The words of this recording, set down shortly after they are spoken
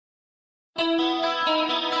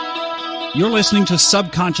You're listening to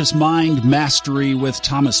Subconscious Mind Mastery with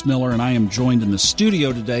Thomas Miller, and I am joined in the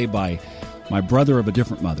studio today by my brother of a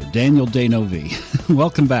different mother, Daniel D'Novi.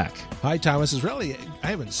 Welcome back. Hi, Thomas. I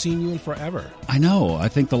haven't seen you in forever. I know. I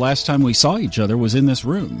think the last time we saw each other was in this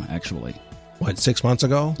room, actually. What, 6 months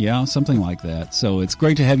ago? Yeah, something like that. So it's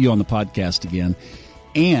great to have you on the podcast again.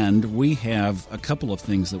 And we have a couple of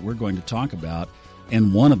things that we're going to talk about.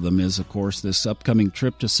 And one of them is, of course, this upcoming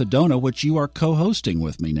trip to Sedona, which you are co-hosting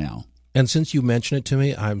with me now. And since you mentioned it to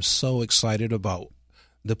me, I'm so excited about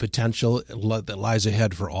the potential that lies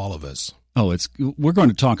ahead for all of us. Oh, we're going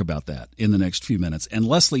to talk about that in the next few minutes. And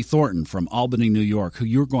Leslie Thornton from Albany, New York, who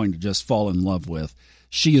you're going to just fall in love with,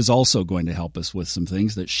 she is also going to help us with some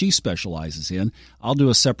things that she specializes in. I'll do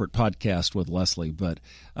a separate podcast with Leslie, but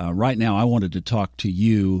right now I wanted to talk to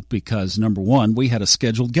you because, number one, we had a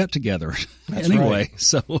scheduled get-together anyway,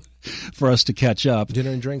 so for us to catch up. Dinner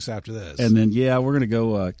and drinks after this. And then, we're going to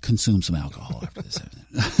go consume some alcohol after this.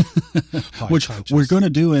 Which we're going to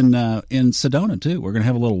do in Sedona, too. We're going to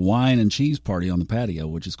have a little wine and cheese party on the patio,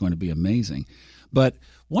 which is going to be amazing. But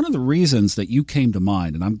one of the reasons that you came to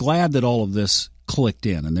mind, and I'm glad that all of this clicked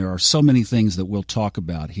in, and there are so many things that we'll talk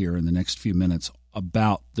about here in the next few minutes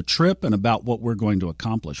about the trip and about what we're going to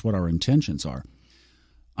accomplish, what our intentions are.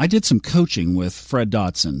 I did some coaching with Fred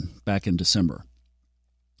Dotson back in December.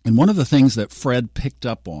 And one of the things that Fred picked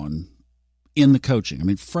up on in the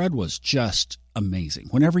coaching, Fred was just amazing.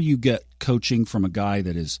 Whenever you get coaching from a guy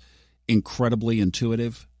that is incredibly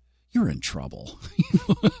intuitive, you're in trouble,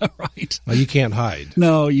 right? Well, you can't hide.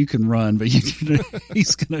 No, you can run, but he's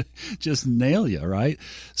going to just nail you, right?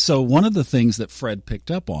 So one of the things that Fred picked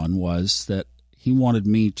up on was that he wanted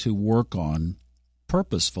me to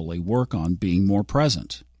purposefully work on being more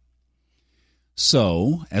present.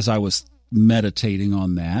 So as I was meditating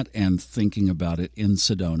on that and thinking about it in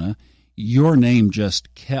Sedona, your name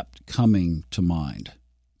just kept coming to mind.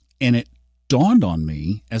 And it dawned on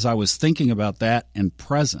me as I was thinking about that and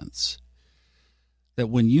presence that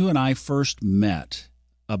when you and I first met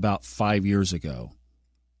about 5 years ago,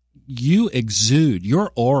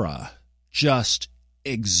 your aura just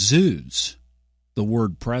exudes the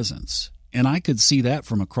word presence. And I could see that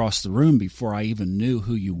from across the room before I even knew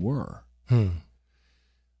who you were.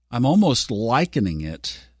 I'm almost likening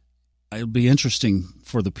it. It'll be interesting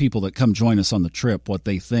for the people that come join us on the trip what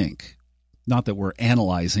they think. Not that we're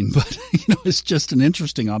analyzing, but it's just an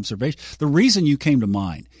interesting observation. The reason you came to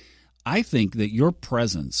mind, I think that your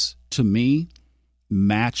presence, to me,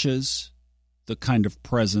 matches the kind of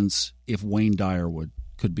presence if Wayne Dyer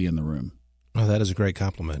could be in the room. Oh, that is a great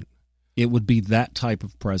compliment. It would be that type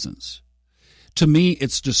of presence. To me,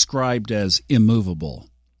 it's described as immovable,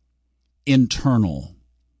 internal,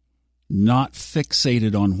 not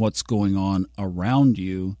fixated on what's going on around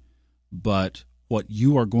you, but what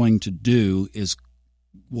you are going to do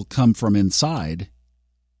will come from inside,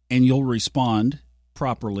 and you'll respond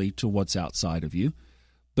properly to what's outside of you,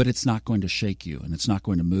 but it's not going to shake you, and it's not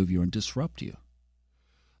going to move you and disrupt you.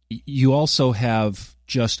 You also have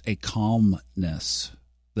just a calmness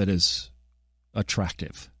that is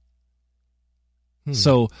attractive.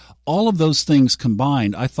 So all of those things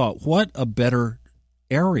combined, I thought, what a better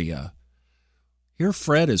area. Here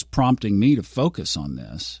Fred is prompting me to focus on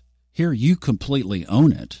this. Here you completely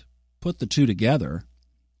own it. Put the two together,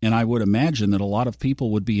 and I would imagine that a lot of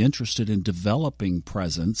people would be interested in developing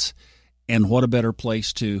presence, and what a better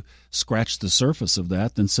place to scratch the surface of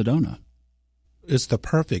that than Sedona. It's the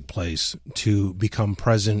perfect place to become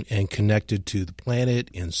present and connected to the planet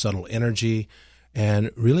in subtle energy and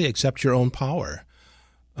really accept your own power.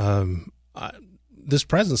 This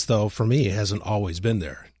presence, though, for me, hasn't always been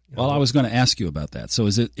there. Well, I was going to ask you about that. So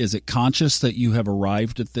is it conscious that you have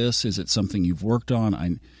arrived at this? Is it something you've worked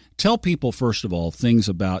on? Tell people, first of all, things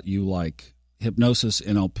about you like hypnosis,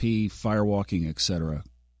 NLP, firewalking, etc.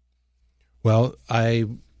 Well, I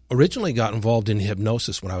originally got involved in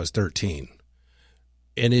hypnosis when I was 13.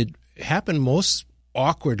 And it happened most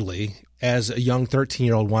awkwardly as a young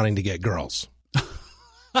 13-year-old wanting to get girls.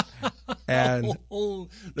 And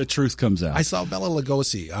the truth comes out. I saw Bela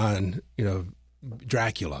Lugosi on,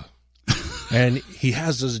 Dracula. And he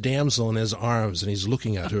has this damsel in his arms, and he's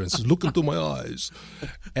looking at her and says, "Look into my eyes."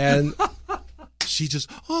 And she just,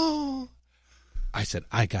 oh. I said,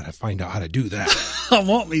 I got to find out how to do that. I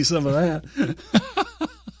want me some of that.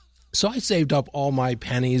 So I saved up all my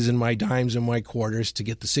pennies and my dimes and my quarters to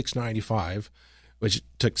get the $6.95, which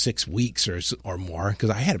took 6 weeks or more because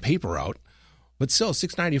I had a paper route. But still,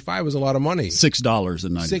 $6.95 was a lot of money.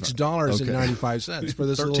 $6.95. $6.95 for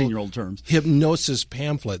this 13-year-old terms hypnosis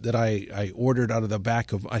pamphlet that I ordered out of the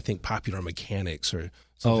back of, I think, Popular Mechanics or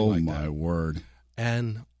something like that. Oh, my word.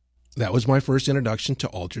 And that was my first introduction to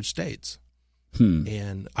altered states.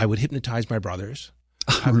 And I would hypnotize my brothers.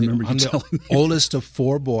 I remember you telling me. I'm the oldest of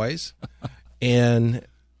 4 boys, and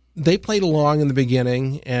they played along in the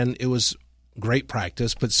beginning, and it was great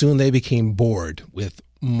practice, but soon they became bored with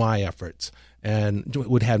my efforts and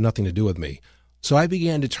would have nothing to do with me. So I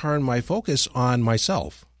began to turn my focus on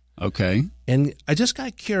myself. Okay. And I just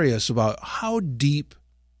got curious about how deep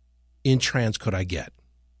in trance could I get.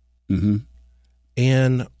 Mm-hmm.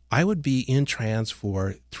 And I would be in trance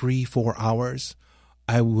for 3-4 hours.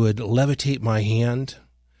 I would levitate my hand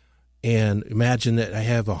and imagine that I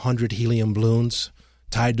have 100 helium balloons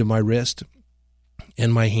tied to my wrist,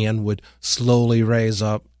 and my hand would slowly raise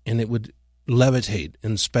up, and it would levitate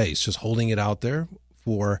in space, just holding it out there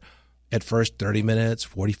for, at first, 30 minutes,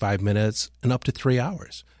 45 minutes, and up to 3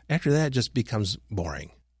 hours. After that, it just becomes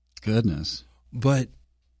boring. Goodness. But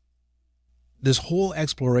this whole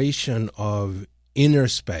exploration of inner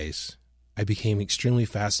space, I became extremely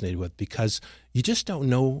fascinated with, because you just don't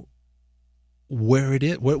know where it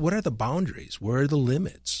is. What are the boundaries? Where are the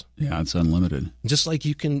limits? Yeah, it's unlimited. Just like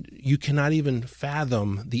you cannot even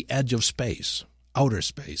fathom the edge of space, outer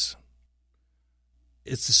space.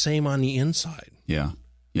 It's the same on the inside. Yeah,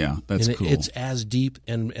 that's cool. It's as deep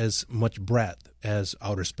and as much breadth as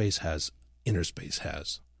outer space has, inner space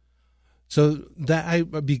has. So that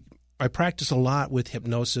I practiced a lot with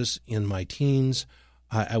hypnosis in my teens.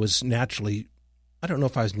 I was naturally, I don't know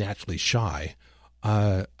if I was naturally shy.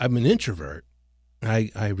 I'm an introvert.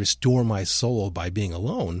 I restore my soul by being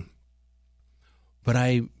alone. But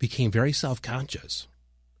I became very self-conscious,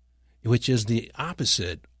 which is the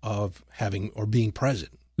opposite of having or being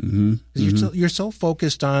present. Mm-hmm. You're so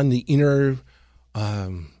focused on the inner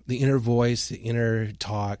voice, the inner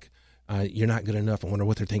talk. You're not good enough. I wonder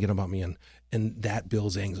what they're thinking about me, and that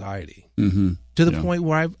builds anxiety to the point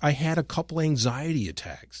where I had a couple anxiety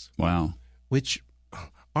attacks. Wow, which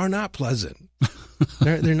are not pleasant.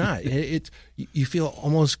 They're not. You feel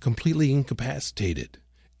almost completely incapacitated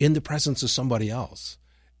in the presence of somebody else,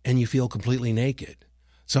 and you feel completely naked.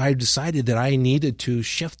 So I decided that I needed to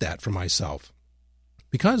shift that for myself,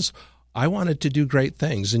 because I wanted to do great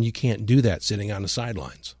things, and you can't do that sitting on the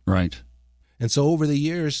sidelines. Right. And so over the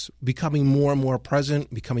years, becoming more and more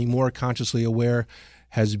present, becoming more consciously aware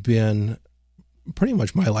has been pretty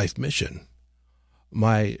much my life mission.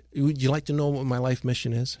 Would you like to know what my life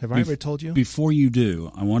mission is? Have I ever told you? Before you do,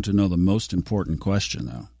 I want to know the most important question,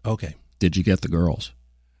 though. Okay. Did you get the girls?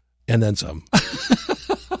 And then some.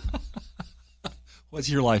 What's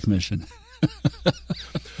your life mission?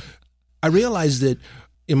 I realized that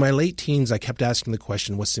in my late teens, I kept asking the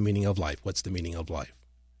question, what's the meaning of life? What's the meaning of life?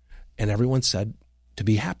 And everyone said to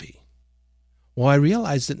be happy. Well, I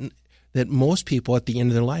realized that most people at the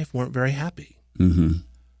end of their life weren't very happy. Mm-hmm.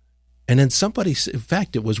 And then somebody, in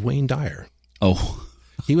fact, it was Wayne Dyer. Oh.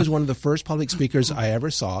 He was one of the first public speakers I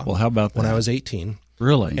ever saw. Well, how about that? When I was 18.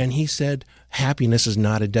 Really? And he said, happiness is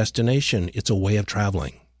not a destination. It's a way of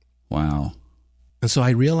traveling. Wow. And so I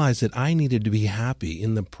realized that I needed to be happy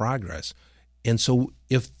in the progress. And so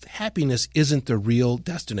if happiness isn't the real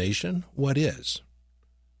destination, what is?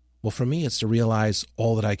 Well, for me, it's to realize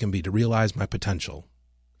all that I can be, to realize my potential.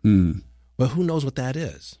 But who knows what that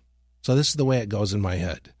is? So this is the way it goes in my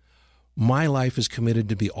head. My life is committed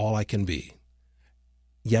to be all I can be.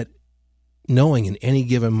 Yet, knowing in any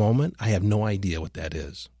given moment, I have no idea what that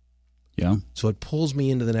is. Yeah. So it pulls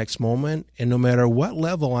me into the next moment, and no matter what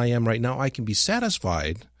level I am right now, I can be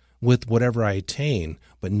satisfied with whatever I attain,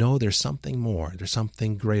 but know there's something more, there's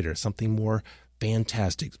something greater, something more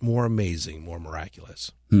fantastic, more amazing, more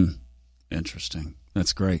miraculous. Interesting.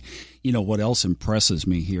 That's great. You know, what else impresses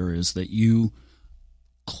me here is that you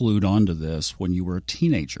clued onto this when you were a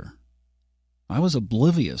teenager. I was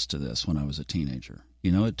oblivious to this when I was a teenager.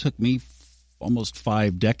 You know, it took me almost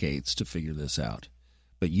 5 decades to figure this out.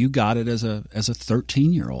 But you got it as a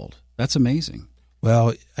 13-year-old. That's amazing.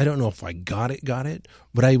 Well, I don't know if I got it,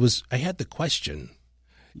 but I had the question,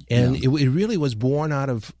 and it really was born out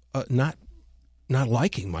of not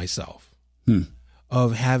liking myself,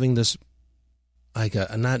 of having this like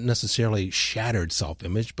a not necessarily shattered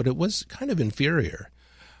self-image, but it was kind of inferior.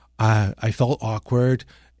 I felt awkward,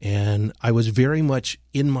 and I was very much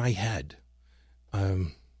in my head.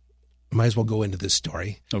 Might as well go into this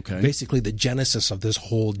story. Okay. Basically, the genesis of this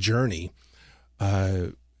whole journey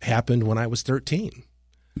happened when I was 13.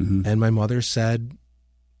 And my mother said,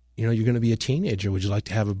 you know, you're going to be a teenager. Would you like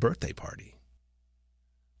to have a birthday party?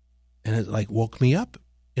 And it like woke me up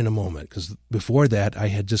in a moment, because before that I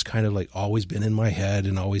had just kind of like always been in my head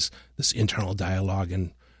and always this internal dialogue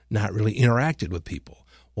and not really interacted with people.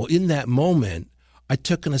 Well, in that moment, I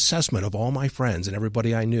took an assessment of all my friends and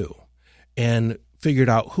everybody I knew. and figured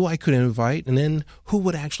out who I could invite and then who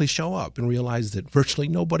would actually show up, and realized that virtually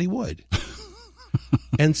nobody would.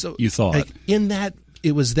 And so you thought, like, in that,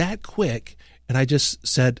 it was that quick, and I just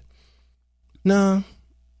said, no,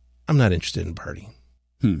 I'm not interested in partying.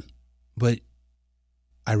 But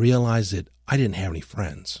I realized that I didn't have any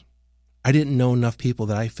friends. I didn't know enough people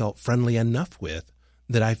that I felt friendly enough with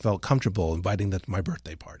that I felt comfortable inviting them to my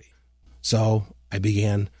birthday party. So I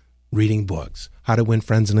began reading books, how to win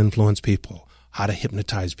friends and influence people, how to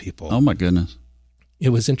hypnotize people. Oh, my goodness. It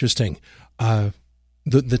was interesting.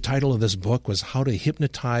 The title of this book was How to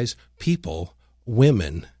Hypnotize People,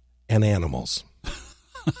 Women, and Animals.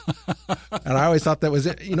 And I always thought that was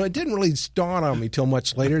it. You know, it didn't really dawn on me till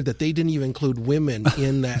much later that they didn't even include women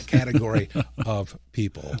in that category of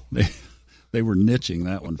people. They were niching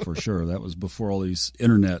that one for sure. That was before all these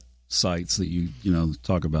internet sites that you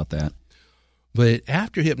talk about that. But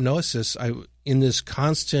after hypnosis, in this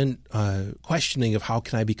constant questioning of how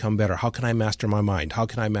can I become better? How can I master my mind? How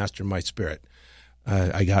can I master my spirit?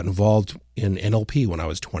 I got involved in NLP when I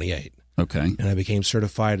was 28. Okay. And I became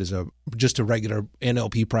certified as just a regular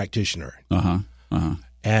NLP practitioner.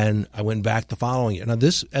 And I went back the following year. Now,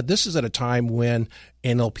 this is at a time when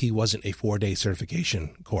NLP wasn't a 4-day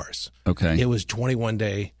certification course. Okay. It was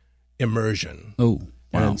 21-day immersion. Oh,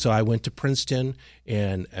 wow. And so I went to Princeton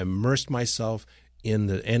and immersed myself in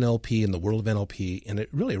the NLP, in the world of NLP, and it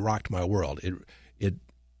really rocked my world.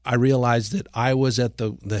 I realized that I was at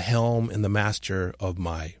the helm and the master of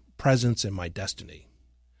my presence and my destiny.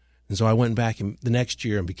 And so I went back the next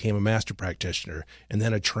year and became a master practitioner, and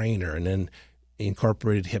then a trainer, and then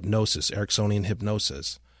incorporated hypnosis, Ericksonian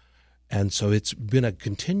hypnosis. And so it's been a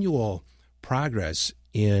continual progress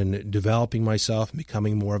in developing myself and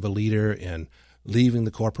becoming more of a leader and leaving the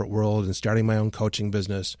corporate world and starting my own coaching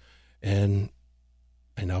business. And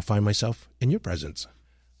I now find myself in your presence.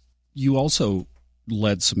 You also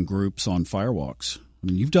led some groups on firewalks. I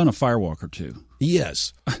mean, you've done a firewalk or two.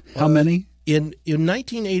 Yes. How many? In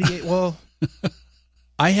 1988, well,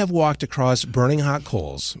 I have walked across burning hot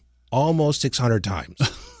coals almost 600 times.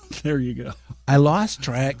 There you go. I lost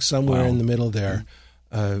track somewhere in the middle there,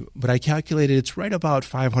 but I calculated it's right about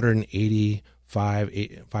 590.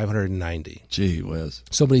 Gee whiz.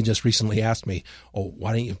 Somebody just recently asked me, oh,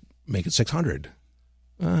 why don't you make it 600?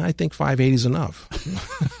 I think 580 is enough.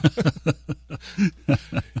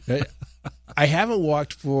 I haven't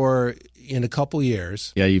walked in a couple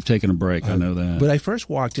years. Yeah, you've taken a break. I know that. But I first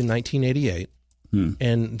walked in 1988,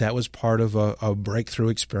 and that was part of a breakthrough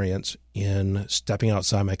experience in stepping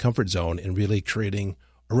outside my comfort zone and really creating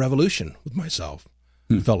a revolution with myself.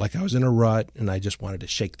 It felt like I was in a rut, and I just wanted to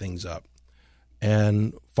shake things up.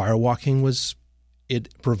 And firewalking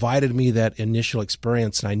it provided me that initial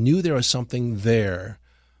experience, and I knew there was something there.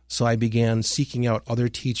 So I began seeking out other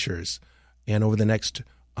teachers, and over the next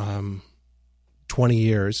 20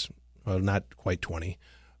 years, well, not quite 20,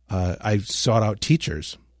 I sought out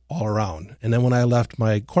teachers all around. And then when I left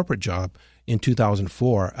my corporate job in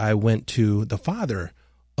 2004, I went to the father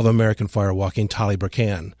of American firewalking, Tali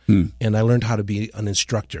Burkan, and I learned how to be an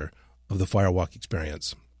instructor of the firewalk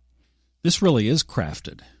experience. This really is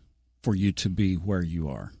crafted for you to be where you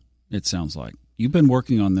are, it sounds like. You've been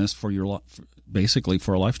working on this for basically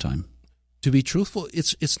for a lifetime. To be truthful,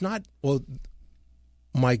 it's not, well,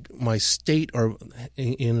 my state or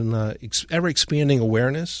in ever expanding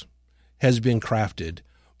awareness has been crafted,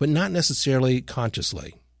 but not necessarily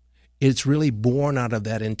consciously. It's really born out of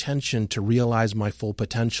that intention to realize my full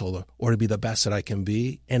potential or to be the best that I can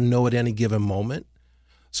be and know at any given moment.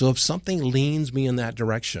 So if something leans me in that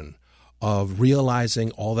direction of realizing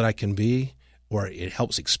all that I can be, or it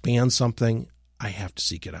helps expand something, I have to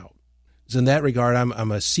seek it out. So in that regard,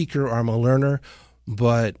 I'm a seeker or I'm a learner,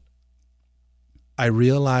 but I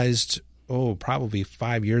realized, probably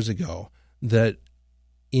 5 years ago, that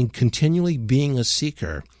in continually being a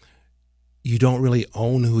seeker, you don't really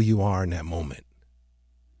own who you are in that moment.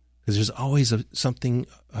 Because there's always something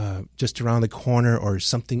just around the corner or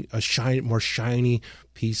something, more shiny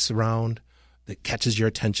piece around that catches your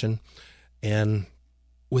attention. And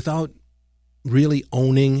without really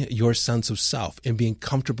owning your sense of self and being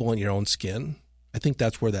comfortable in your own skin, I think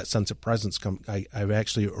that's where that sense of presence comes. I've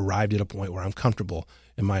actually arrived at a point where I'm comfortable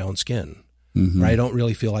in my own skin. Where I don't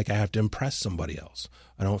really feel like I have to impress somebody else.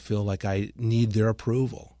 I don't feel like I need their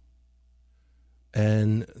approval.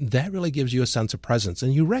 And that really gives you a sense of presence.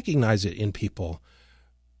 And you recognize it in people.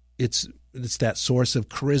 It's that source of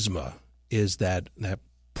charisma, is that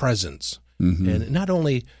presence. And not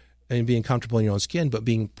only and being comfortable in your own skin, but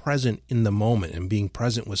being present in the moment and being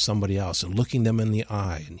present with somebody else and looking them in the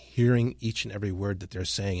eye and hearing each and every word that they're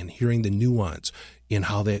saying and hearing the nuance in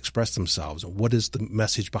how they express themselves and what is the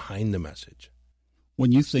message behind the message.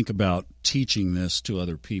 When you think about teaching this to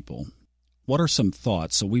other people, what are some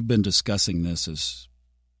thoughts? So we've been discussing this as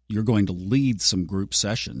you're going to lead some group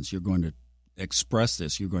sessions. You're going to express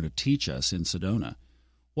this. You're going to teach us in Sedona.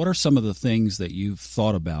 What are some of the things that you've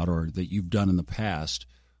thought about or that you've done in the past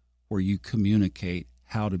where you communicate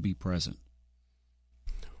how to be present?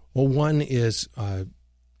 Well, one is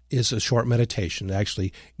a short meditation,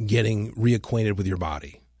 actually getting reacquainted with your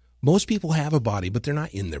body. Most people have a body, but they're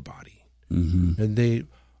not in their body. Mm-hmm. And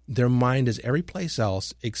their mind is every place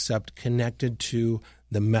else except connected to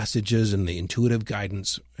the messages and the intuitive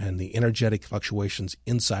guidance and the energetic fluctuations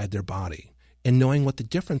inside their body and knowing what the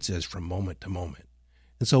difference is from moment to moment.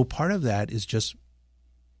 And so part of that is just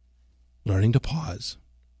learning to pause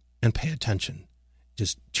and pay attention,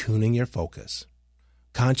 just tuning your focus.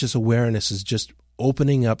 Conscious awareness is just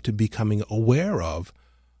opening up to becoming aware of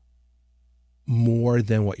more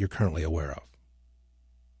than what you're currently aware of,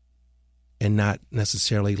 and not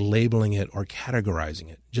necessarily labeling it or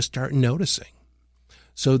categorizing it. Just start noticing.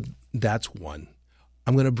 So that's one.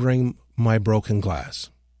 I'm going to bring my broken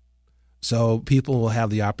glass. So people will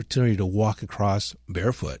have the opportunity to walk across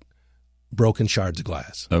barefoot broken shards of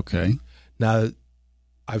glass. Okay. Now,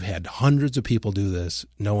 I've had hundreds of people do this.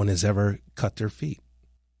 No one has ever cut their feet.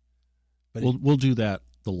 But we'll do that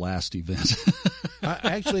the last event.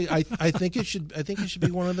 I think it should. I think it should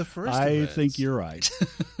be one of the first. I think you're right.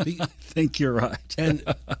 I think you're right. And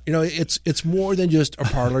it's more than just a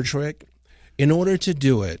parlor trick. In order to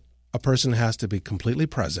do it, a person has to be completely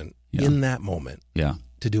present in that moment. Yeah.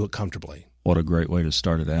 To do it comfortably. What a great way to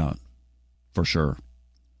start it out, for sure.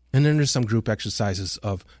 And then there's some group exercises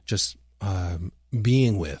of just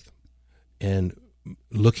being with and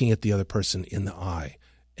looking at the other person in the eye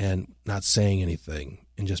and not saying anything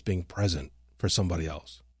and just being present for somebody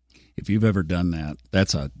else. If you've ever done that,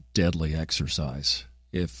 that's a deadly exercise.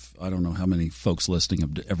 I don't know how many folks listening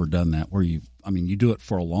have ever done that, where you do it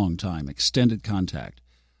for a long time, extended contact.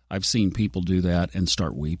 I've seen people do that and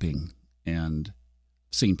start weeping, and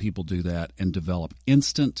seen people do that and develop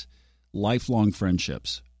instant, lifelong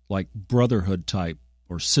friendships, like brotherhood type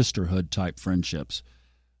or sisterhood type friendships,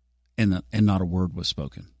 and not a word was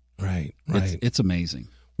spoken. Right. It's amazing.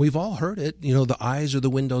 We've all heard it. The eyes are the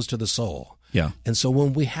windows to the soul. Yeah. And so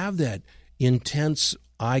when we have that intense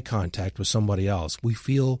eye contact with somebody else, we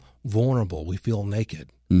feel vulnerable. We feel naked.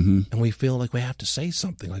 Mm-hmm. And we feel like we have to say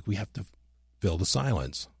something, like we have to fill the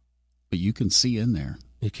silence. But you can see in there.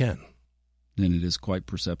 You can. And it is quite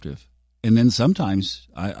perceptive. And then sometimes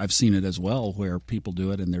I've seen it as well where people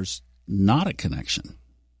do it and there's not a connection.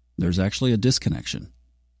 There's actually a disconnection.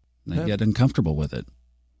 They get uncomfortable with it.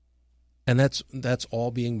 And that's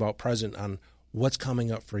all being about present on what's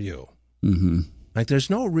coming up for you. Mm-hmm. Like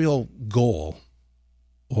there's no real goal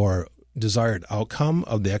or desired outcome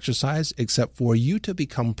of the exercise except for you to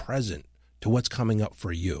become present to what's coming up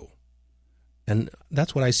for you. And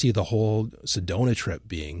that's what I see the whole Sedona trip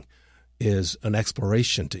being, is an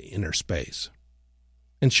exploration to inner space.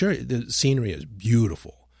 And sure, the scenery is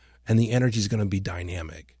beautiful and the energy is going to be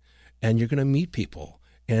dynamic and you're going to meet people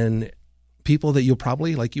and people that you'll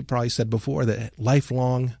probably, like you probably said before, that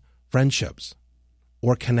lifelong friendships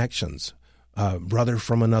or connections, brother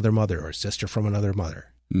from another mother or sister from another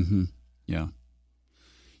mother. Mm-hmm. Yeah.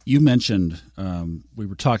 You mentioned, we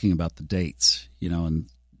were talking about the dates, and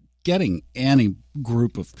getting any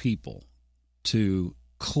group of people to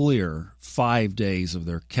clear 5 days of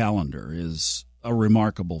their calendar is a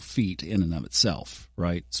remarkable feat in and of itself,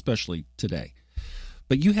 right? Especially today.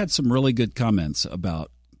 But you had some really good comments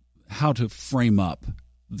about how to frame up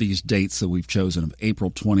these dates that we've chosen of April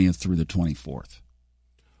 20th through the 24th.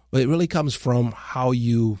 Well, it really comes from how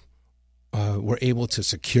you were able to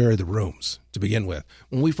secure the rooms to begin with.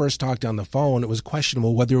 When we first talked on the phone, it was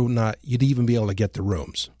questionable whether or not you'd even be able to get the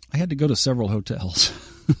rooms. I had to go to several hotels,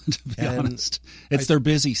 to be honest. It's their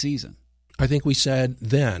busy season. I think we said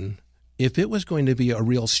then, if it was going to be a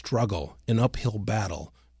real struggle, an uphill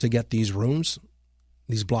battle to get these rooms,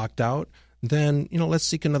 these blocked out, then, let's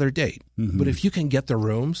seek another date. Mm-hmm. But if you can get the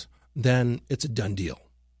rooms, then it's a done deal.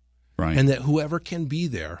 Right. And that whoever can be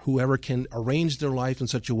there, whoever can arrange their life in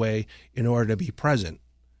such a way in order to be present,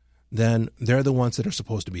 then they're the ones that are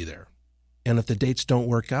supposed to be there. And if the dates don't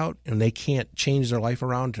work out and they can't change their life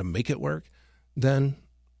around to make it work, then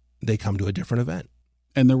they come to a different event.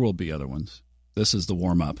 And there will be other ones. This is the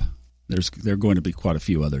warm-up. There are going to be quite a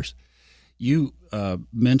few others. You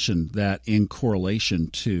mention that in correlation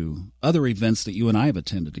to other events that you and I have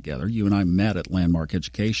attended together. You and I met at Landmark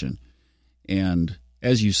Education. And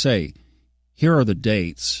as you say, here are the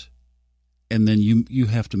dates, and then you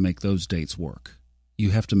have to make those dates work. You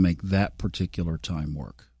have to make that particular time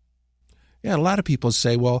work. Yeah, a lot of people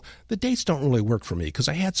say, well, the dates don't really work for me because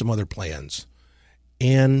I had some other plans.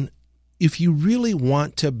 And if you really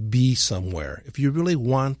want to be somewhere, if you really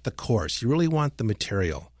want the course, you really want the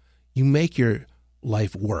material, you make your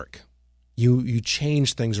life work. You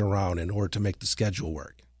change things around in order to make the schedule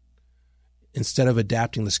work. Instead of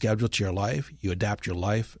adapting the schedule to your life, you adapt your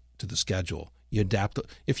life to the schedule. You adapt.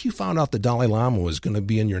 If you found out the Dalai Lama was going to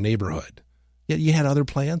be in your neighborhood, yet you had other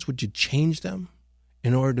plans, would you change them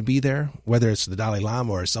in order to be there? Whether it's the Dalai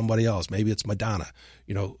Lama or somebody else, maybe it's Madonna,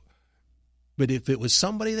 But if it was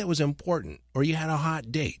somebody that was important or you had a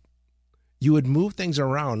hot date, you would move things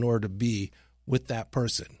around in order to be with that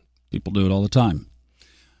person. People do it all the time.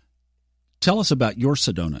 Tell us about your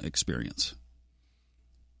Sedona experience.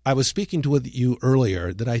 I was speaking with you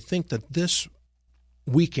earlier that I think that this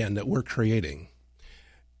weekend that we're creating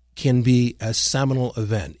can be a seminal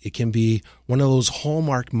event. It can be one of those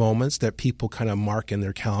hallmark moments that people kind of mark in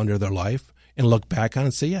their calendar of their life and look back on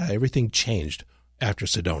and say, yeah, everything changed after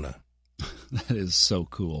Sedona. That is so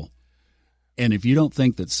cool. And if you don't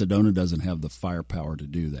think that Sedona doesn't have the firepower to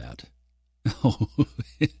do that,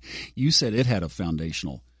 you said it had a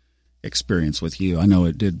foundational experience with you. I know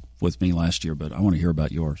it did with me last year, but I want to hear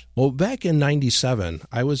about yours. Well, back in 97,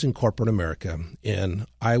 I was in corporate America, and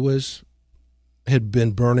I had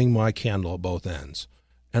been burning my candle at both ends.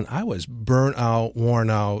 And I was burnt out, worn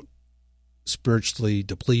out, spiritually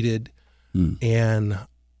depleted, and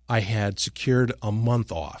I had secured a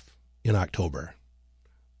month off in October.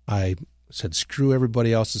 I said, screw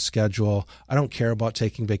everybody else's schedule. I don't care about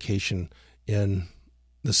taking vacation in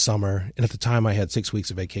the summer. And at the time, I had 6 weeks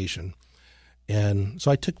of vacation. And so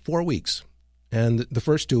I took 4 weeks. And the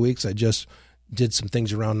first 2 weeks, I just did some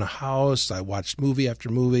things around the house. I watched movie after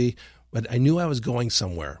movie. But I knew I was going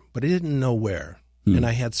somewhere, but I didn't know where. And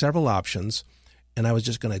I had several options. And I was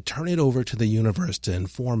just going to turn it over to the universe to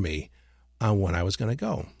inform me on when I was going to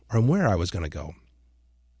go or where I was going to go.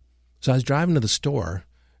 So I was driving to the store,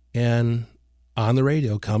 and on the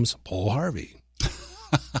radio comes Paul Harvey.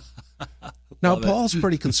 Now, Paul's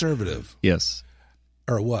pretty conservative. Yes.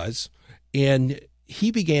 Or was. And he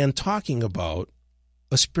began talking about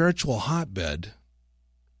a spiritual hotbed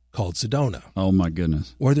called Sedona. Oh, my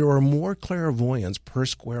goodness. Where there were more clairvoyants per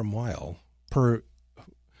square mile, per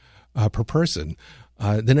person,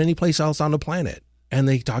 than any place else on the planet. And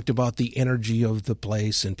they talked about the energy of the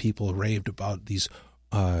place, and people raved about these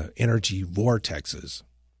energy vortexes.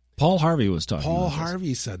 Paul Harvey was talking about this. Paul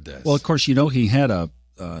Harvey said this. Well, of course, he had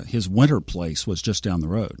his winter place was just down the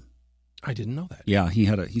road. I didn't know that. Yeah,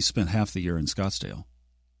 he spent half the year in Scottsdale.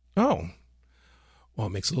 Oh. Well,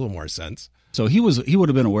 it makes a little more sense. So he would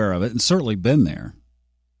have been aware of it and certainly been there.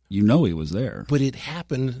 He was there. But it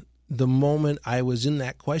happened the moment I was in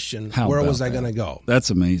that question, where was I going to go? That's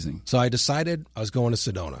amazing. So I decided I was going to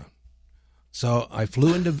Sedona. So I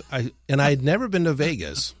flew and I had never been to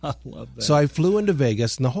Vegas. I love that. So I flew into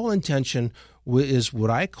Vegas, and the whole intention is what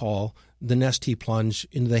I call the Nestea plunge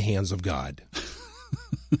into the hands of God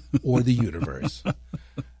or the universe.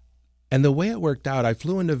 And the way it worked out, I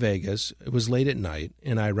flew into Vegas. It was late at night,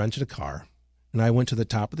 and I rented a car, and I went to the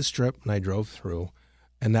top of the Strip, and I drove through,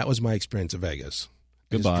 and that was my experience of Vegas.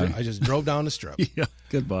 Goodbye. I just drove down the Strip. Yeah,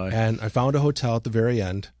 goodbye. And I found a hotel at the very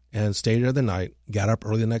end and stayed there the night, got up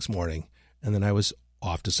early the next morning, and then I was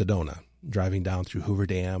off to Sedona, driving down through Hoover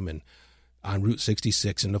Dam and on Route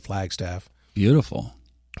 66 into Flagstaff. Beautiful.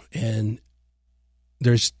 And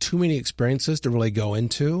there's too many experiences to really go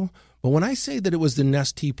into. But when I say that it was the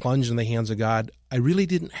Nestea plunge in the hands of God, I really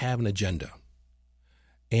didn't have an agenda.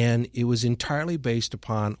 And it was entirely based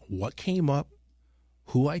upon what came up,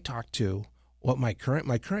 who I talked to, what my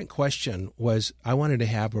current question was. I wanted to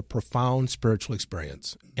have a profound spiritual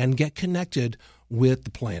experience and get connected with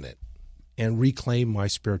the planet and reclaim my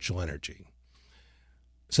spiritual energy.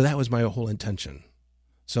 So that was my whole intention.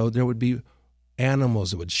 So there would be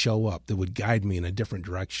animals that would show up that would guide me in a different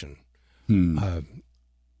direction. And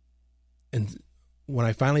when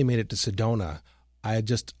I finally made it to Sedona, I had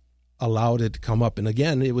just allowed it to come up. And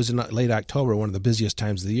again, it was in late October, one of the busiest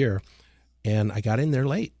times of the year. And I got in there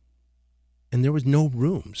late. And there was no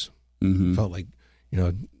rooms. Mm-hmm. Felt like,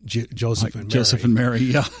 Joseph and Mary. Joseph and Mary,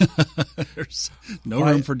 yeah. There's no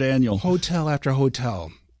room for Daniel. Hotel after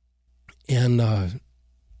hotel. And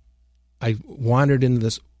I wandered into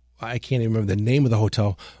this I can't even remember the name of the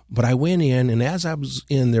hotel, but I went in, and as I was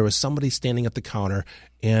in, there was somebody standing at the counter,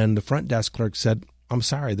 and the front desk clerk said, "I'm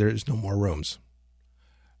sorry, there's no more rooms."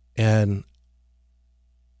 And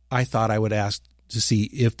I thought I would ask to see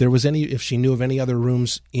if she knew of any other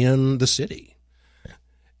rooms in the city.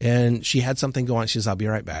 And she had something going. She says, "I'll be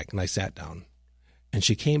right back." And I sat down. And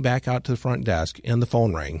she came back out to the front desk, and the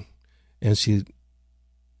phone rang. And she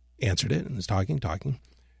answered it and was talking,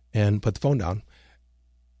 and put the phone down.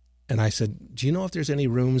 And I said, "Do you know if there's any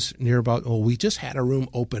rooms near about?" "Oh, we just had a room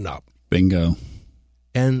open up." Bingo.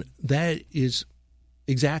 And that is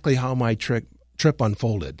exactly how my trip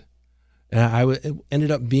unfolded. I ended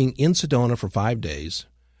up being in Sedona for 5 days.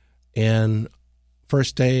 And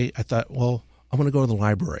first day, I thought, well, I'm going to go to the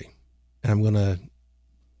library, and I'm going to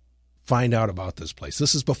find out about this place.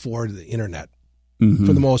 This is before the internet,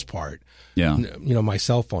 for the most part. Yeah. My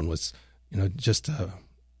cell phone was, just a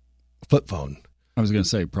flip phone. I was going to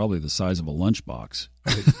say probably the size of a lunchbox.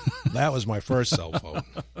 That was my first cell phone.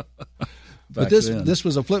 But this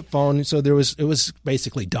was a flip phone, so it was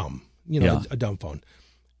basically dumb, a dumb phone.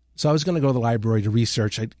 So I was going to go to the library to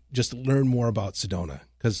research, just learn more about Sedona,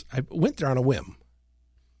 because I went there on a whim.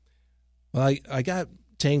 Well, I got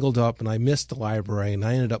tangled up, and I missed the library, and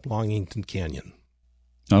I ended up Longington Canyon.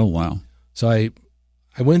 Oh, wow. So I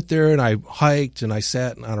went there, and I hiked, and I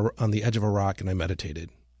sat on the edge of a rock, and I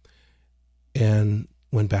meditated, and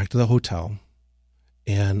went back to the hotel,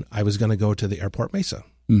 and I was going to go to the Airport Mesa,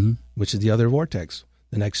 which is the other vortex,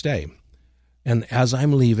 the next day. And as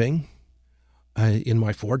I'm leaving, in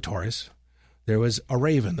my Ford Taurus, there was a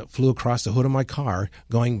raven that flew across the hood of my car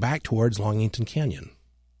going back towards Longington Canyon.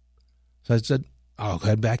 So I said, "I'll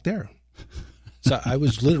head back there." So I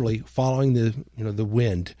was literally following the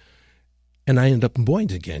wind, and I ended up in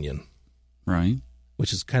Boynton Canyon, right,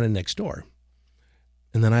 which is kind of next door.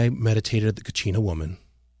 And then I meditated at the Kachina Woman,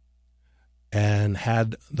 and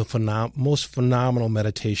had the most phenomenal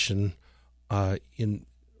meditation in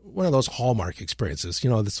one of those Hallmark experiences.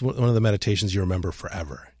 That's one of the meditations you remember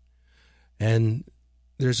forever. And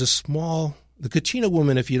there's the Kachina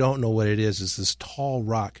Woman, if you don't know what it is this tall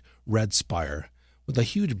rock red spire with a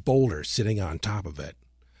huge boulder sitting on top of it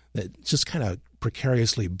that just kind of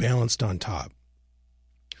precariously balanced on top.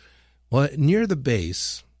 Well, near the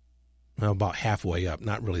base, about halfway up,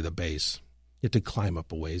 not really the base, you have to climb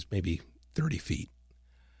up a ways, maybe 30 feet.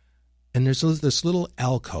 And there's this little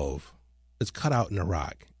alcove that's cut out in the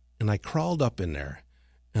rock. And I crawled up in there,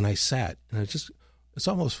 and I sat, and it's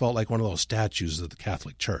almost felt like one of those statues of the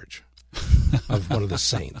Catholic Church of one of the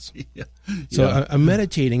saints. Yeah. So I'm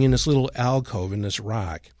meditating in this little alcove in this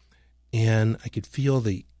rock, and I could feel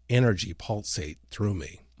the energy pulsate through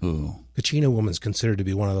me. Ooh. Kachina Woman's considered to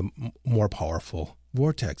be one of the more powerful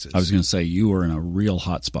vortexes. I was going to say, you were in a real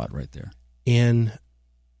hot spot right there. And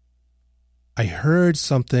I heard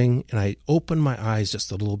something, and I opened my eyes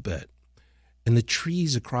just a little bit. And the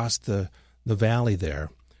trees across the valley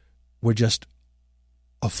there were just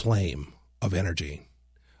a flame of energy.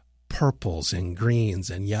 Purples and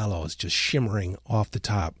greens and yellows just shimmering off the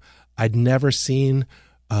top. I'd never seen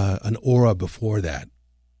an aura before that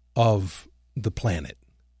of the planet.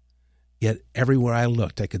 Yet everywhere I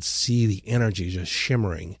looked, I could see the energy just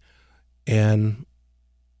shimmering. And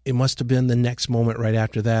it must have been the next moment right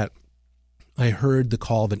after that, I heard the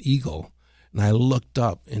call of an eagle. And I looked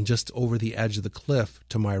up, and just over the edge of the cliff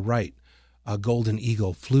to my right, a golden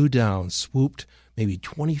eagle flew down, swooped maybe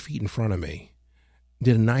 20 feet in front of me,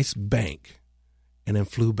 did a nice bank, and then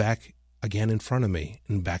flew back again in front of me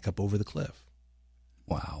and back up over the cliff.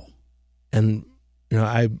 Wow. And,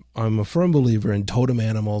 I'm a firm believer in totem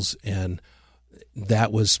animals, and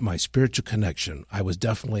that was my spiritual connection. I was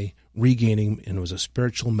definitely regaining, and it was a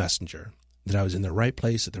spiritual messenger that I was in the right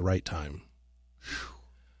place at the right time.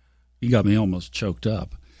 You got me almost choked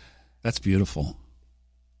up. That's beautiful.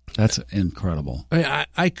 That's incredible.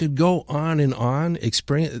 I could go on and on,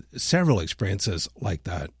 several experiences like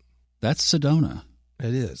that. That's Sedona.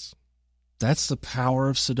 It is. That's the power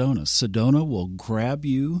of Sedona. Sedona will grab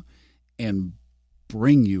you and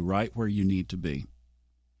bring you right where you need to be.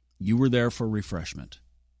 You were there for refreshment.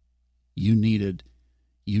 You needed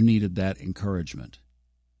that encouragement.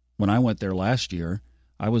 When I went there last year,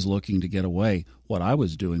 I was looking to get away. What I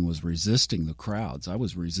was doing was resisting the crowds. I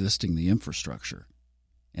was resisting the infrastructure.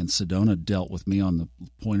 And Sedona dealt with me on the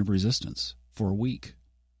point of resistance for a week.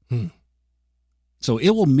 So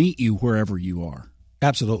it will meet you wherever you are.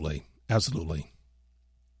 Absolutely. Absolutely.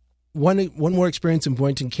 One more experience in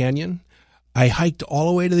Boynton Canyon. I hiked all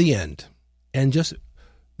the way to the end. And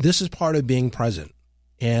this is part of being present.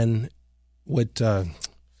 And what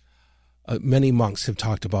many monks have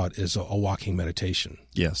talked about is a walking meditation.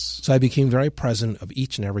 Yes. So I became very present of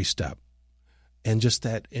each and every step,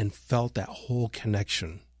 and felt that whole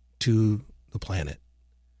connection to the planet.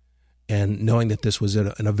 And knowing that this was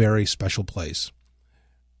in a very special place,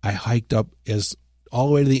 I hiked up all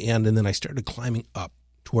the way to the end, and then I started climbing up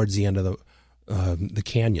towards the end of the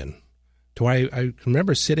canyon. To where I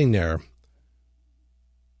remember sitting there,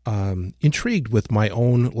 intrigued with my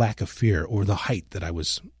own lack of fear over the height that I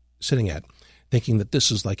was sitting at, thinking that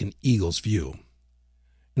this was like an eagle's view.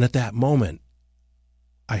 And at that moment,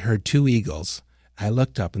 I heard two eagles. I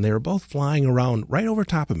looked up, and they were both flying around right over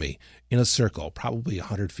top of me in a circle, probably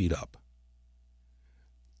 100 feet up.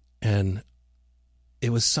 And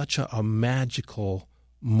it was such a magical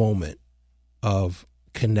moment of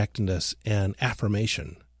connectedness and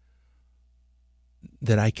affirmation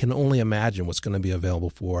that I can only imagine what's going to be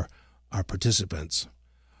available for our participants.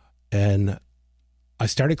 And I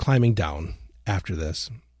started climbing down after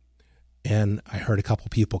this, and I heard a couple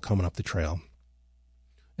people coming up the trail.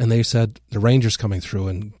 And they said, the ranger's coming through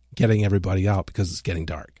and getting everybody out because it's getting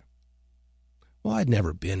dark. Well, I'd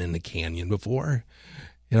never been in the canyon before.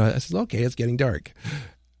 I said, okay, it's getting dark.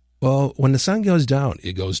 Well, when the sun goes down,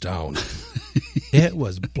 it goes down. It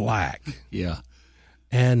was black. Yeah.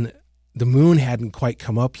 And the moon hadn't quite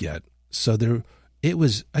come up yet. So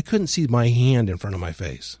I couldn't see my hand in front of my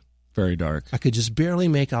face. Very dark. I could just barely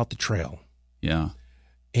make out the trail. Yeah.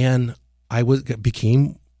 And I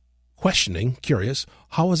became questioning, curious,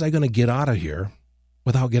 how was I going to get out of here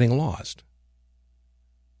without getting lost?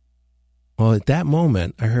 Well, at that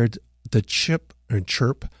moment, I heard the chirp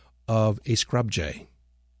of a scrub jay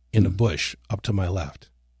in a bush up to my left.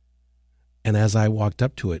 And as I walked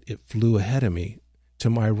up to it, it flew ahead of me to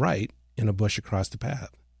my right in a bush across the path.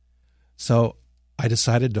 So I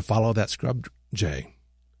decided to follow that scrub jay.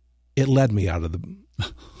 It led me out of the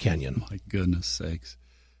canyon. My goodness sakes.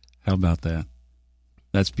 How about that?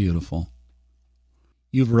 That's beautiful.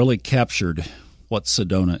 You've really captured what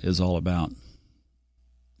Sedona is all about.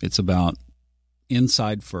 It's about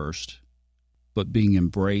inside first, but being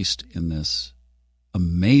embraced in this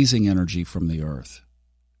amazing energy from the earth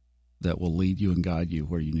that will lead you and guide you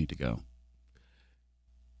where you need to go.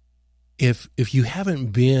 If you haven't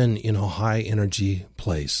been in a high energy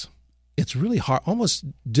place, it's really hard, almost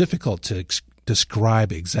difficult to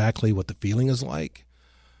describe exactly what the feeling is like.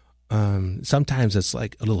 Sometimes it's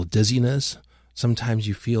like a little dizziness. Sometimes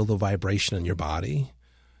you feel the vibration in your body.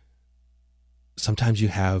 Sometimes you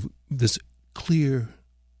have this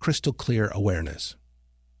crystal clear awareness.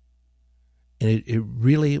 And it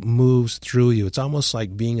really moves through you. It's almost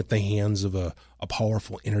like being at the hands of a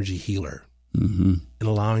powerful energy healer, and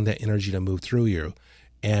allowing that energy to move through you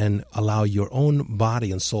and allow your own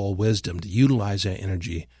body and soul wisdom to utilize that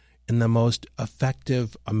energy in the most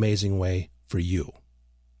effective, amazing way for you.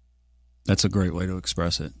 That's a great way to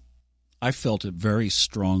express it. I felt it very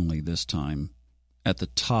strongly this time at the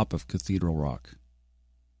top of Cathedral Rock.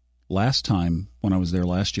 Last time, when I was there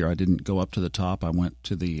last year, I didn't go up to the top. I went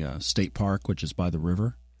to the state park, which is by the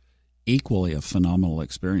river. Equally a phenomenal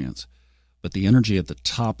experience. But the energy at the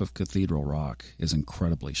top of Cathedral Rock is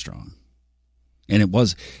incredibly strong. And it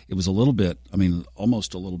was a little bit,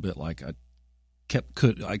 almost a little bit like I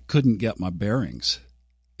couldn't get my bearings.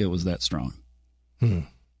 It was that strong.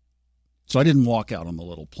 So I didn't walk out on the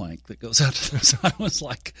little plank that goes out to the side. I was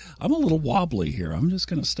like, I'm a little wobbly here. I'm just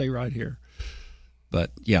going to stay right here.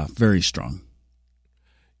 But yeah, very strong.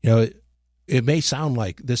 It may sound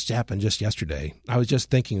like this happened just yesterday. I was just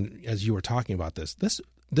thinking as you were talking about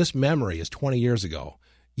this memory is 20 years ago,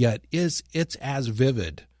 yet it's as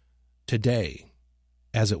vivid today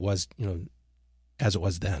as it was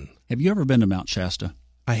then. Have you ever been to Mount Shasta?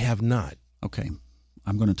 I have not. Okay.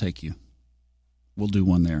 I'm going to take you. We'll do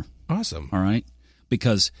one there. Awesome. All right?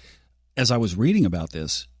 Because as I was reading about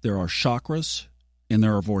this, there are chakras and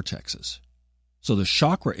there are vortexes. So the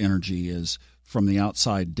chakra energy is from the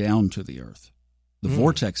outside down to the earth. The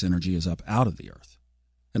vortex energy is up out of the earth.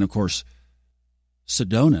 And of course,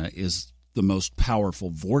 Sedona is the most powerful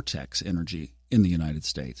vortex energy in the United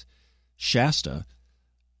States. Shasta,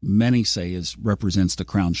 many say, represents the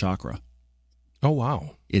crown chakra. Oh,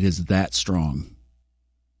 wow. It is that strong.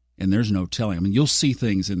 And there's no telling. You'll see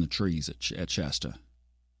things in the trees at Shasta.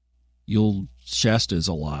 Shasta is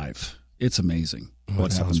alive. It's amazing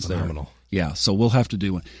what happens there. Phenomenal. Yeah, so we'll have to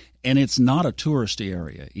do one. And it's not a touristy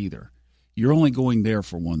area either. You're only going there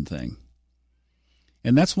for one thing.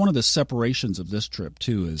 And that's one of the separations of this trip,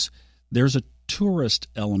 too, is there's a tourist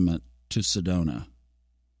element to Sedona.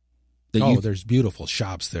 There's beautiful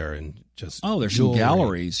shops there and just there's jewelry. some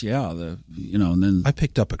galleries, yeah. And then I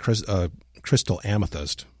picked up a crystal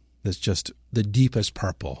amethyst that's just the deepest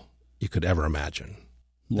purple you could ever imagine.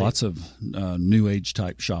 Lots of New Age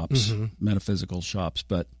type shops, metaphysical shops,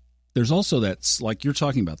 but there's also that, like you're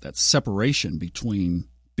talking about, that separation between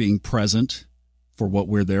being present for what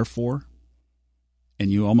we're there for, and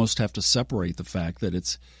you almost have to separate the fact that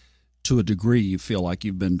it's, to a degree, you feel like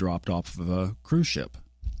you've been dropped off of a cruise ship.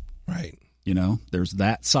 Right. You know, there's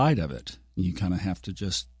that side of it. You kind of have to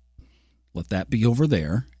just let that be over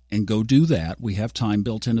there and go do that. We have time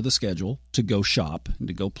built into the schedule to go shop and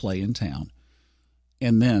to go play in town.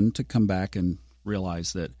 And then to come back and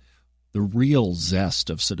realize that the real zest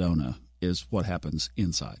of Sedona is what happens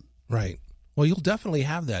inside. Right. Well, you'll definitely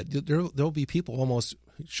have that. There'll be people almost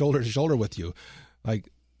shoulder to shoulder with you. Like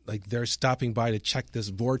they're stopping by to check this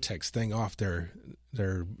vortex thing off their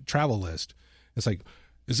travel list. It's like,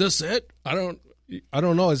 is this it? I don't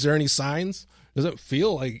know. Is there any signs? Does it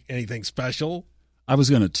feel like anything special? I was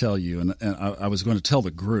going to tell you, and I was going to tell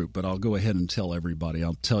the group, but I'll go ahead and tell everybody.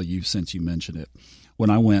 I'll tell you since you mentioned it. When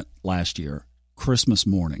I went last year, Christmas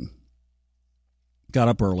morning, got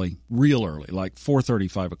up early, real early, like 4:30,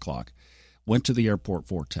 5 o'clock, went to the airport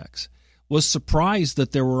vortex, was surprised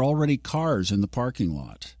that there were already cars in the parking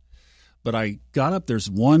lot. But I got up, there's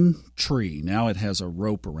one tree. Now it has a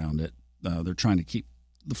rope around it. They're trying to keep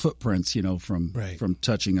the footprints, from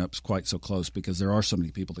touching up quite so close because there are so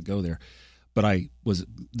many people that go there. But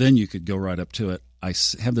then you could go right up to it. I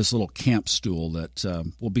have this little camp stool that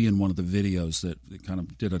will be in one of the videos that kind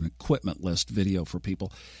of did an equipment list video for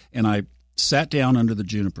people. And I sat down under the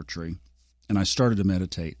juniper tree and I started to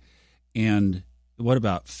meditate. And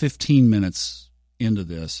about 15 minutes into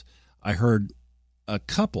this, I heard a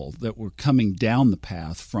couple that were coming down the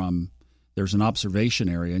path from, there's an observation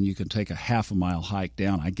area and you can take a half a mile hike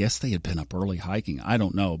down. I guess they had been up early hiking. I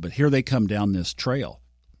don't know. But here they come down this trail.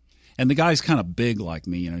 And the guy's kind of big like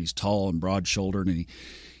me, he's tall and broad-shouldered, and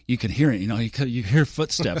you can hear it, you hear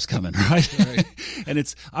footsteps coming, right?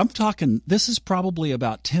 And I'm talking, this is probably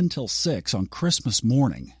about 10 till 6 on Christmas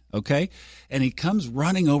morning, okay? And he comes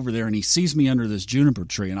running over there, and he sees me under this juniper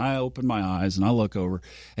tree, and I open my eyes, and I look over,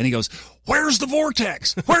 and he goes, "Where's the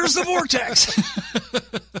vortex? Where's the vortex?"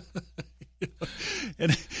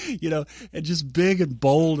 And just big and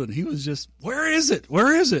bold, and he was just, "Where is it?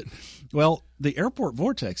 Where is it?" Well, the airport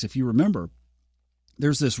vortex, if you remember,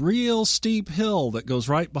 there's this real steep hill that goes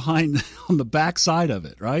right behind on the back side of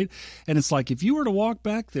it, right? And it's like if you were to walk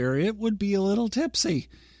back there, it would be a little tipsy.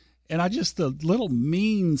 And the little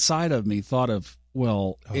mean side of me thought of,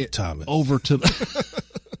 Thomas, over to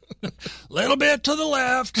the little bit to the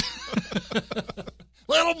left,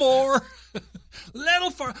 little more,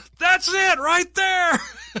 little far. That's it right there.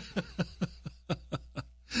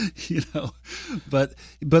 But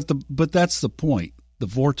that's the point. The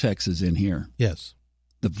vortex is in here. Yes.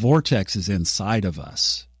 The vortex is inside of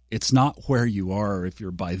us. It's not where you are if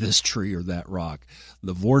you're by this tree or that rock.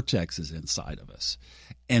 The vortex is inside of us.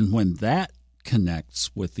 And when that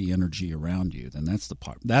connects with the energy around you, then that's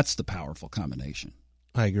the powerful combination.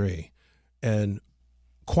 I agree. And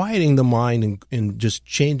quieting the mind and just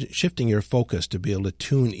shifting your focus to be able to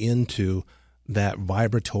tune into that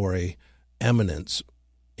vibratory eminence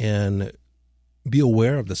and be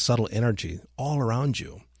aware of the subtle energy all around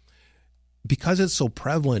you. Because it's so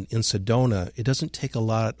prevalent in Sedona, it doesn't take a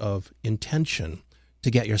lot of intention to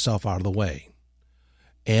get yourself out of the way.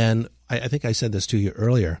 And I think I said this to you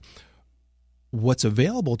earlier. What's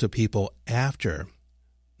available to people after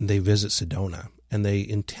they visit Sedona and they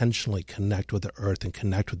intentionally connect with the earth and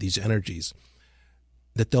connect with these energies,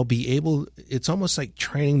 that they'll be able, it's almost like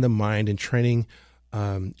training the mind and training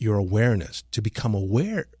your awareness to become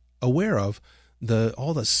aware of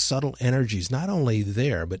all the subtle energies, not only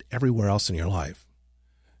there, but everywhere else in your life.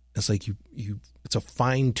 It's like it's a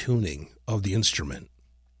fine tuning of the instrument.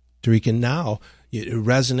 So you can now, it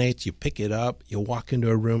resonates, you pick it up, you walk into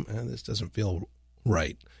a room, and this doesn't feel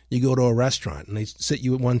right. You go to a restaurant and they sit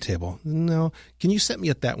you at one table. No, can you set me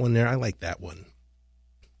at that one there? I like that one.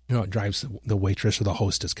 It drives the waitress or the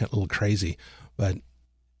hostess kind of a little crazy, but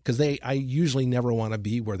because I usually never want to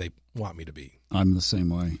be where they want me to be. I'm the same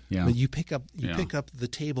way. Yeah. But you pick up the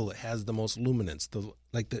table that has the most luminance,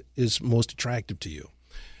 that is most attractive to you,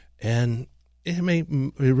 and it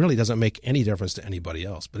really doesn't make any difference to anybody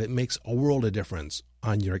else, but it makes a world of difference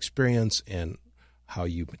on your experience and how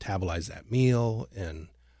you metabolize that meal, and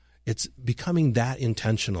it's becoming that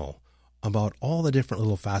intentional about all the different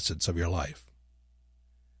little facets of your life,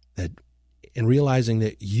 and realizing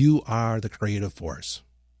that you are the creative force.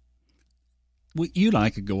 You and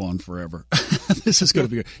I could go on forever. This is going to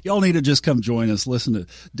be good. Y'all need to just come join us. Listen to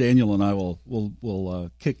Daniel and I will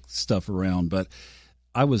kick stuff around. But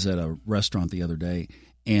I was at a restaurant the other day,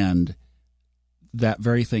 And that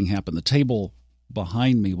very thing happened. The table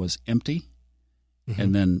behind me was empty,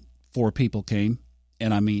 and then 4 people came.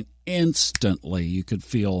 And I mean, instantly you could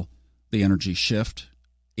feel the energy shift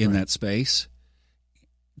in that space,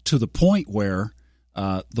 to the point where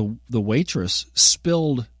the waitress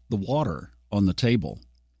spilled the water on the table,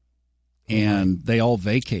 and they all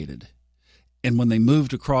vacated. And when they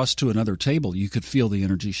moved across to another table, you could feel the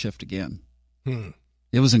energy shift again.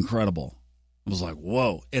 It was incredible. It was like,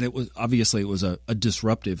 whoa. And it was obviously a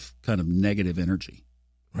disruptive kind of negative energy,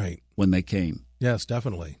 right, when they came. Yes,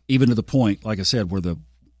 definitely. Even to the point, like I said, where the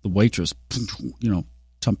waitress,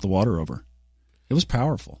 dumped the water over. It was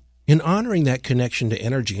powerful. In honoring that connection to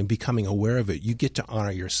energy and becoming aware of it, you get to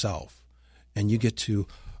honor yourself, and you get to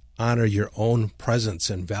honor your own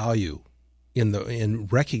presence and value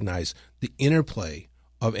and recognize the interplay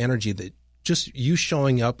of energy that just you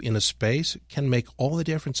showing up in a space can make all the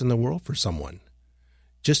difference in the world for someone.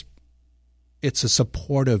 It's a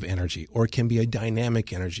supportive energy, or it can be a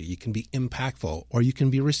dynamic energy. You can be impactful, or you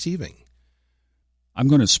can be receiving. I'm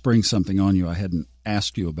going to spring something on you. I hadn't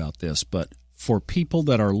asked you about this, but for people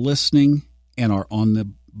that are listening and are on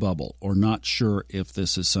the bubble or not sure if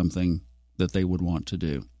this is something that they would want to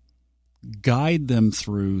do, guide them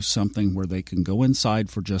through something where they can go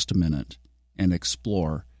inside for just a minute and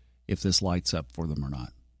explore if this lights up for them or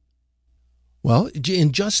not. Well,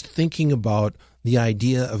 in just thinking about the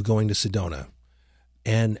idea of going to Sedona,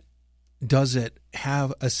 and does it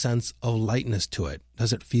have a sense of lightness to it?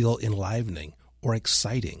 Does it feel enlivening or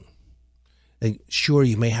exciting? Sure,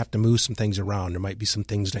 you may have to move some things around. There might be some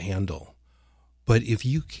things to handle. But if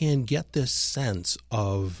you can get this sense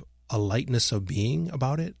of a lightness of being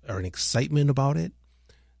about it, or an excitement about it,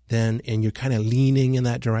 and you're kind of leaning in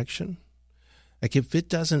that direction, like if it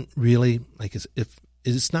doesn't really, if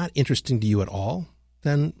it's not interesting to you at all,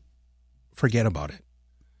 then forget about it.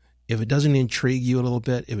 If it doesn't intrigue you a little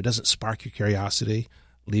bit, if it doesn't spark your curiosity,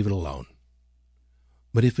 leave it alone.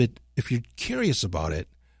 But if you're curious about it,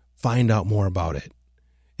 find out more about it.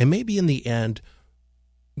 And maybe in the end,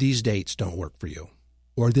 these dates don't work for you,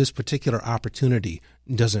 or this particular opportunity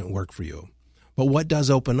doesn't work for you. But what does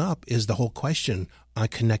open up is the whole question on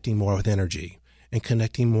connecting more with energy, and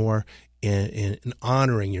connecting more in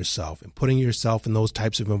honoring yourself, and putting yourself in those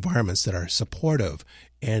types of environments that are supportive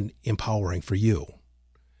and empowering for you.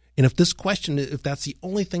 And if that's the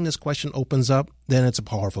only thing this question opens up, then it's a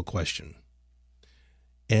powerful question.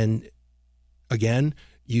 And again,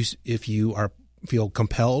 if you feel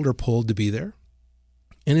compelled or pulled to be there,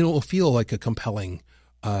 and it will feel like a compelling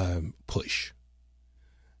push,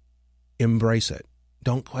 embrace it.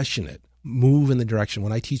 Don't question it. Move in the direction.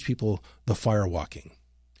 When I teach people the fire walking,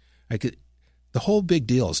 the whole big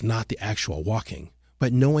deal is not the actual walking,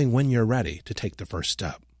 but knowing when you're ready to take the first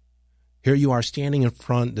step. Here you are standing in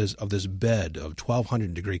front of this bed of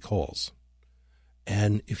 1,200 degree coals.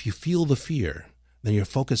 And if you feel the fear, then you're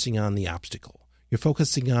focusing on the obstacle. You're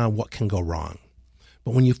focusing on what can go wrong.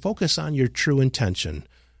 But when you focus on your true intention,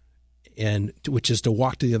 which is to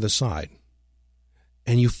walk to the other side,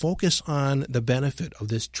 and you focus on the benefit of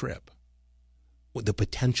this trip, the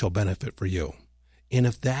potential benefit for you, and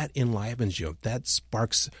if that enlivens you, if that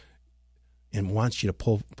sparks and wants you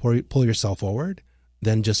to pull yourself forward,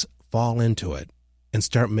 then just fall into it and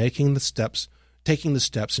start taking the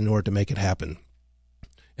steps in order to make it happen.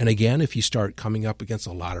 And again, if you start coming up against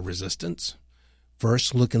a lot of resistance,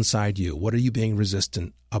 first look inside you. What are you being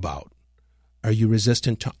resistant about? Are you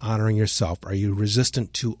resistant to honoring yourself? Are you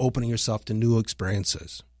resistant to opening yourself to new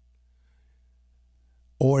experiences?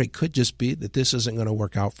 Or it could just be that this isn't going to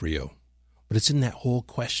work out for you. But it's in that whole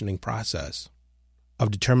questioning process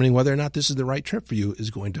of determining whether or not this is the right trip for you is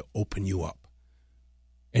going to open you up.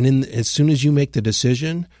 And as soon as you make the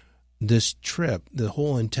decision, this trip, the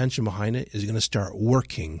whole intention behind it is going to start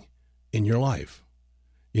working in your life.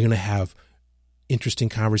 You're going to have interesting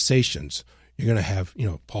conversations. You're going to have,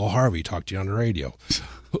 Paul Harvey talk to you on the radio.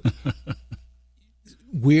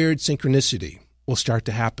 Weird synchronicity will start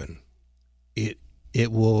to happen.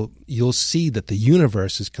 You'll see that the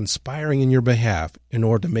universe is conspiring in your behalf in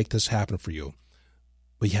order to make this happen for you.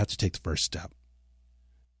 But you have to take the first step.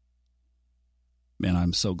 Man,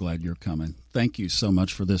 I'm so glad you're coming. Thank you so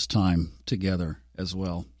much for this time together as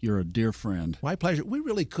well. You're a dear friend. My pleasure. We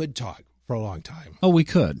really could talk for a long time. Oh, we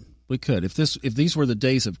could. We could. If these were the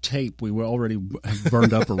days of tape, we would already have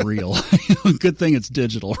burned up a reel. Good thing it's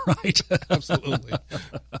digital, right? Absolutely.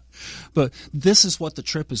 But this is what the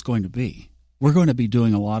trip is going to be. We're going to be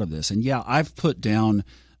doing a lot of this. And yeah, I've put down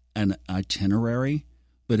an itinerary,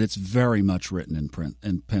 but it's very much written in print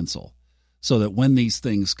and pencil, so that when these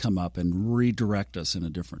things come up and redirect us in a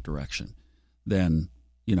different direction, then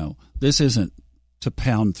This isn't to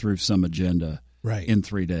pound through some agenda Right. in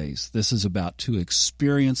 3 days. This is about to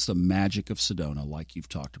experience the magic of Sedona like you've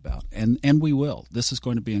talked about. And we will. This is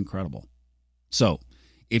going to be incredible. So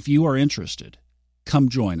if you are interested, come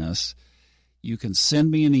join us. You can send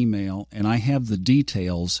me an email, and I have the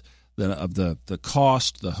details of the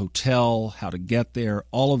cost, the hotel, how to get there,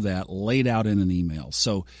 all of that laid out in an email.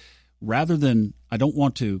 So rather than, I don't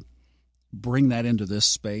want to bring that into this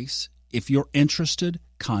space. If you're interested,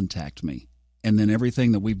 contact me. And then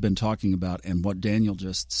everything that we've been talking about and what Daniel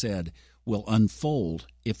just said will unfold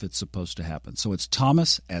if it's supposed to happen. So it's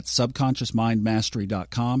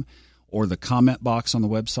Thomas@subconsciousmindmastery.com or the comment box on the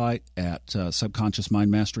website at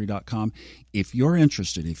subconsciousmindmastery.com. If you're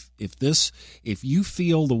interested, if you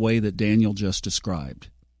feel the way that Daniel just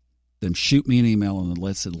described, then shoot me an email and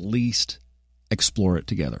let's at least explore it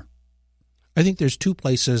together. I think there's two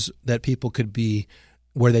places that people could be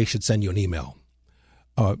where they should send you an email.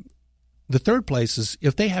 The third place is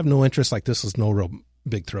if they have no interest, like this is no real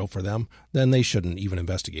big thrill for them, then they shouldn't even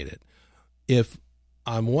investigate it. If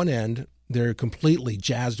on one end they're completely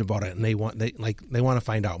jazzed about it and they want to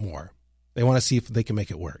find out more, they want to see if they can make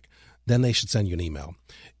it work, then they should send you an email.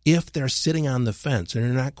 If they're sitting on the fence and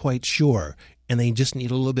they're not quite sure and they just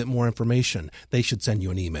need a little bit more information, they should send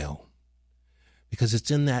you an email. Because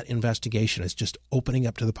it's in that investigation, it's just opening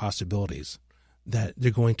up to the possibilities that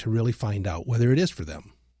they're going to really find out whether it is for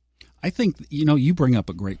them. I think, you bring up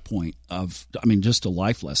a great point just a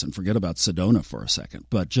life lesson. Forget about Sedona for a second,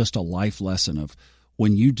 but just a life lesson of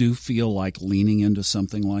when you do feel like leaning into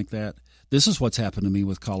something like that. This is what's happened to me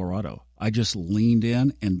with Colorado. I just leaned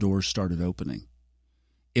in and doors started opening.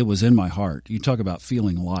 It was in my heart. You talk about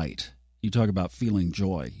feeling light. You talk about feeling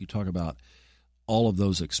joy. You talk about all of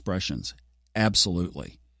those expressions.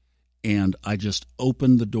 Absolutely. And I just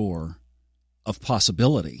opened the door of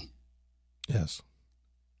possibility. Yes.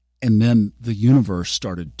 And then the universe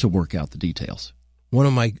started to work out the details. One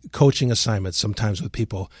of my coaching assignments sometimes with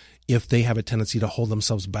people, if they have a tendency to hold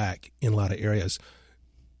themselves back in a lot of areas,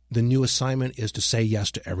 the new assignment is to say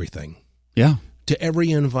yes to everything. Yeah. To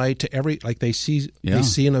every invite, to every, like they see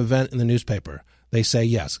an event in the newspaper. They say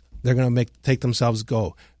yes. They're going to take themselves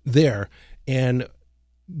go there and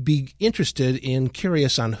be interested and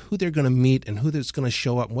curious on who they're going to meet and who that's going to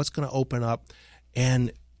show up and what's going to open up.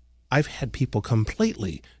 And I've had people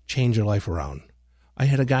completely change their life around. I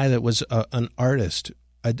had a guy that was an artist,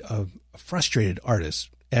 a frustrated artist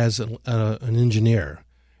as an engineer.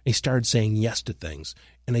 He started saying yes to things.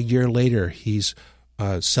 And a year later, he's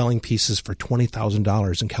selling pieces for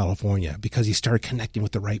 $20,000 in California because he started connecting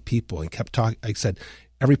with the right people and kept talking. I said,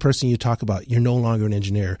 every person you talk about, you're no longer an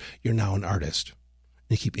engineer. You're now an artist.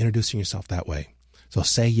 And you keep introducing yourself that way. So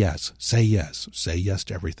say yes, say yes, say yes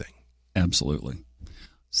to everything. Absolutely.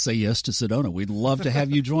 Say yes to Sedona. We'd love to have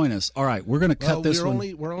you join us. All right, we're going to cut this one.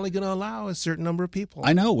 We're only going to allow a certain number of people.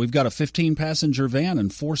 I know. We've got a 15-passenger van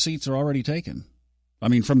and 4 seats are already taken.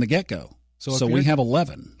 From the get-go. So we have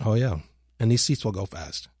 11. Oh, yeah. And these seats will go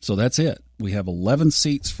fast. So that's it. We have 11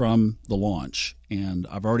 seats from the launch, and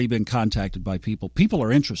I've already been contacted by people. People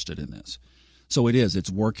are interested in this. So it's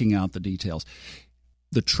working out the details.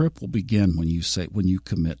 The trip will begin when you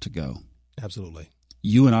commit to go. Absolutely.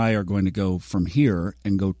 You and I are going to go from here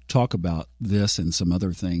and go talk about this and some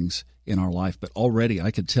other things in our life. But already I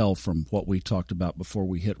could tell from what we talked about before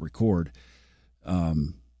we hit record,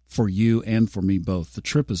 for you and for me both, the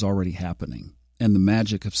trip is already happening. And the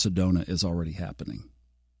magic of Sedona is already happening.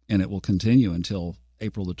 And it will continue until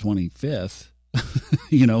April the 25th,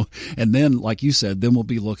 And then, like you said, then we'll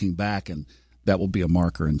be looking back, and that will be a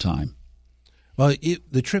marker in time. Well,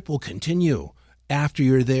 the trip will continue after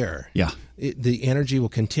you're there. Yeah. The energy will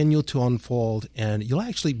continue to unfold, and you'll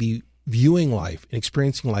actually be viewing life and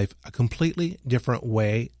experiencing life a completely different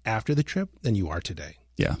way after the trip than you are today.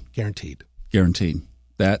 Yeah. Guaranteed.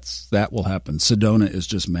 That will happen. Sedona is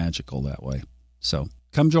just magical that way. So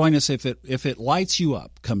come join us. If it lights you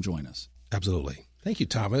up, come join us. Absolutely. Thank you,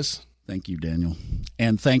 Thomas. Thank you, Daniel.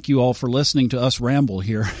 And thank you all for listening to us ramble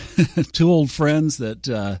here. Two old friends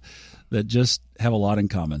that just have a lot in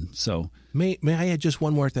common. So May I add just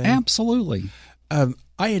one more thing? Absolutely.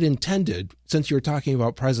 I had intended, since you were talking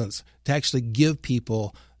about presence, to actually give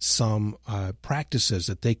people some practices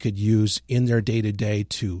that they could use in their day-to-day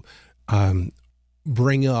to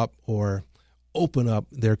bring up or open up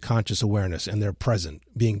their conscious awareness and their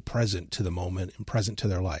being present to the moment and present to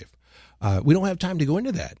their life. We don't have time to go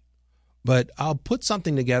into that, but I'll put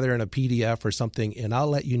something together in a PDF or something, and I'll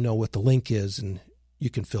let you know what the link is, and you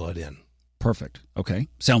can fill it in. Perfect. Okay.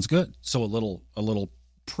 Sounds good. So a little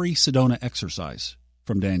pre-Sedona exercise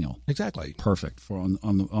from Daniel. Exactly. Perfect for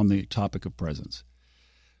on the topic of presence.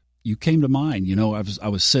 you came to mind. You know, I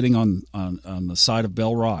was sitting on the side of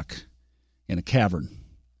Bell Rock in a cavern,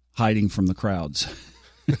 hiding from the crowds.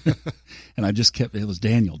 And I just kept, it was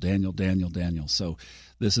Daniel. So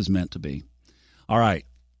this is meant to be. All right,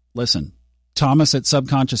 listen, Thomas at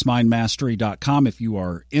subconsciousmindmastery.com. If you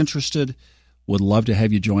are interested, would love to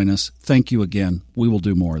have you join us. Thank you again. We will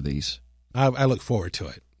do more of these. I look forward to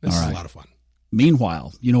it. This is a lot of fun.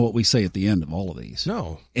 Meanwhile, you know what we say at the end of all of these?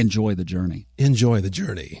 No. Enjoy the journey. Enjoy the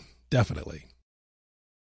journey. Definitely.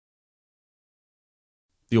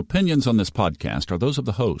 The opinions on this podcast are those of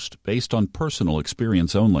the host, based on personal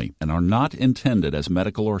experience only, and are not intended as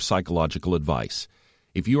medical or psychological advice.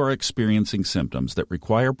 If you are experiencing symptoms that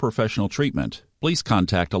require professional treatment, please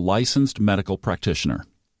contact a licensed medical practitioner.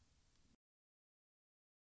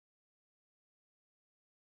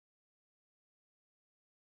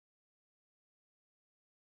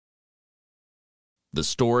 The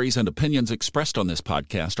stories and opinions expressed on this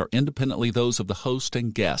podcast are independently those of the host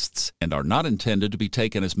and guests and are not intended to be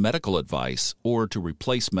taken as medical advice or to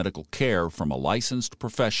replace medical care from a licensed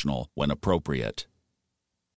professional when appropriate.